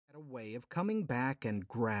way of coming back and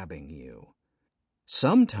grabbing you.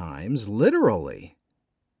 Sometimes literally.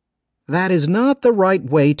 That is not the right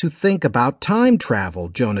way to think about time travel,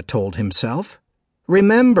 Jonah told himself.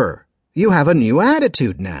 Remember, you have a new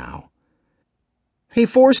attitude now. He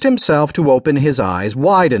forced himself to open his eyes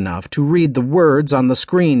wide enough to read the words on the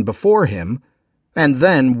screen before him, and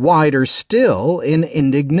then wider still in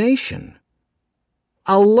indignation.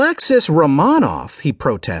 Alexis Romanoff, he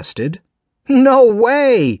protested. No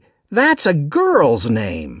way! That's a girl's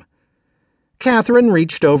name. Catherine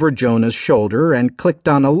reached over Jonah's shoulder and clicked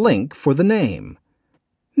on a link for the name.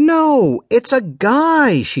 No, it's a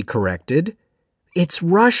guy, she corrected. It's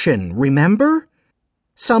Russian, remember?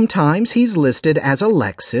 Sometimes he's listed as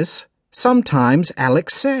Alexis, sometimes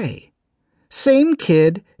Alexei. Same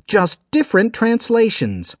kid, just different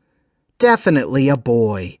translations. Definitely a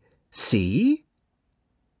boy. See?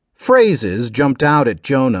 Phrases jumped out at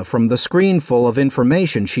Jonah from the screenful of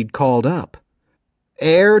information she'd called up.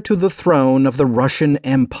 Heir to the throne of the Russian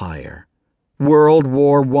Empire. World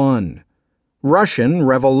War I. Russian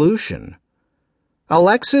Revolution.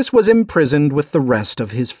 Alexis was imprisoned with the rest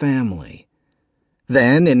of his family.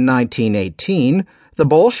 Then, in 1918, the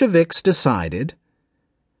Bolsheviks decided.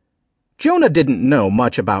 Jonah didn't know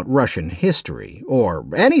much about Russian history, or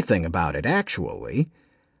anything about it, actually,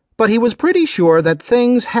 but he was pretty sure that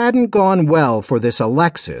things hadn't gone well for this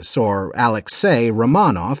Alexis, or Alexei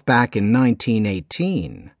Romanov, back in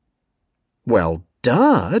 1918. Well,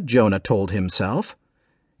 duh, Jonah told himself.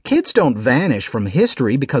 Kids don't vanish from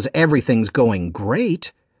history because everything's going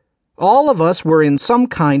great. All of us were in some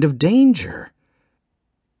kind of danger.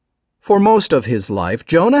 For most of his life,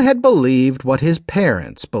 Jonah had believed what his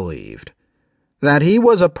parents believed, that he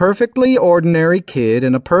was a perfectly ordinary kid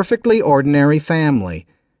in a perfectly ordinary family,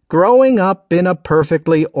 growing up in a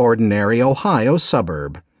perfectly ordinary Ohio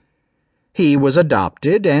suburb. He was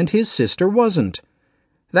adopted and his sister wasn't.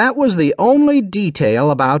 That was the only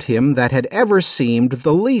detail about him that had ever seemed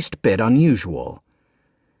the least bit unusual.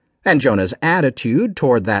 And Jonah's attitude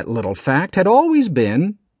toward that little fact had always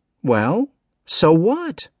been, well, so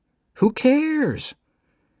what? Who cares?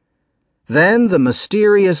 Then the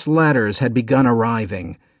mysterious letters had begun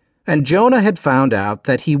arriving, and Jonah had found out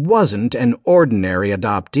that he wasn't an ordinary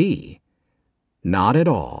adoptee. Not at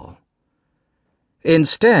all.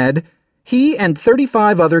 Instead, he and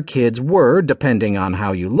 35 other kids were, depending on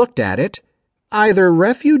how you looked at it, either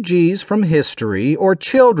refugees from history or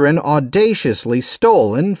children audaciously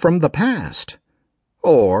stolen from the past.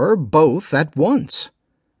 Or both at once.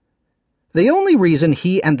 The only reason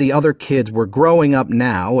he and the other kids were growing up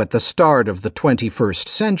now at the start of the 21st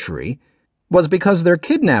century was because their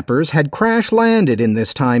kidnappers had crash-landed in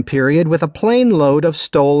this time period with a plane load of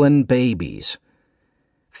stolen babies.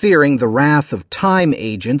 Fearing the wrath of time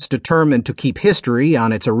agents determined to keep history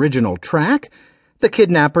on its original track, the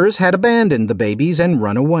kidnappers had abandoned the babies and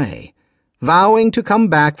run away, vowing to come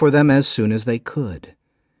back for them as soon as they could.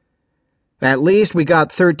 At least we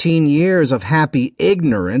got 13 years of happy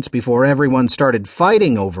ignorance before everyone started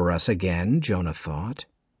fighting over us again, Jonah thought.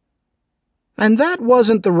 And that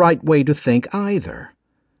wasn't the right way to think either.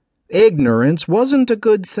 Ignorance wasn't a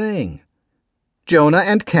good thing. Jonah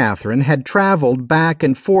and Catherine had traveled back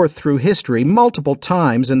and forth through history multiple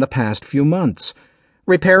times in the past few months,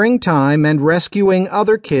 repairing time and rescuing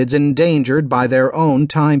other kids endangered by their own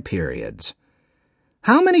time periods.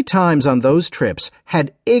 How many times on those trips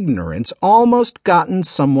had ignorance almost gotten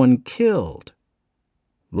someone killed?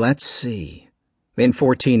 Let's see. In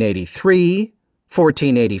 1483,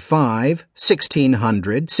 1485,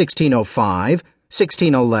 1600, 1605,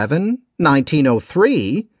 1611,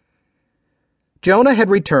 1903... Jonah had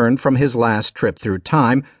returned from his last trip through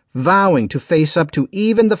time, vowing to face up to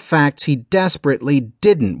even the facts he desperately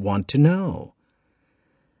didn't want to know.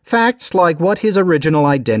 Facts like what his original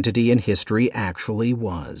identity in history actually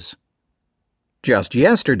was. Just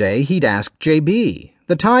yesterday, he'd asked J.B.,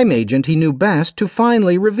 the time agent he knew best, to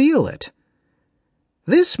finally reveal it.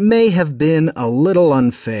 This may have been a little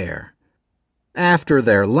unfair. After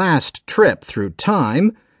their last trip through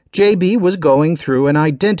time, J.B. was going through an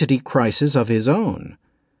identity crisis of his own.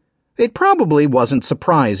 It probably wasn't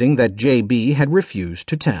surprising that J.B. had refused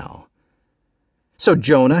to tell. So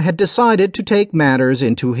Jonah had decided to take matters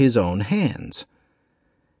into his own hands.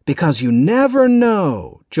 Because you never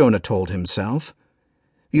know, Jonah told himself.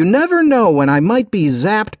 You never know when I might be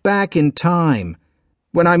zapped back in time,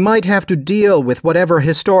 when I might have to deal with whatever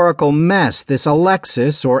historical mess this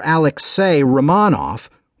Alexis or Alexei Romanov,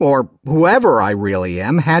 or whoever I really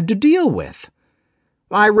am, had to deal with.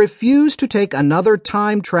 I refuse to take another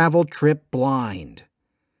time travel trip blind.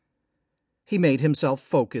 He made himself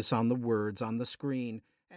focus on the words on the screen.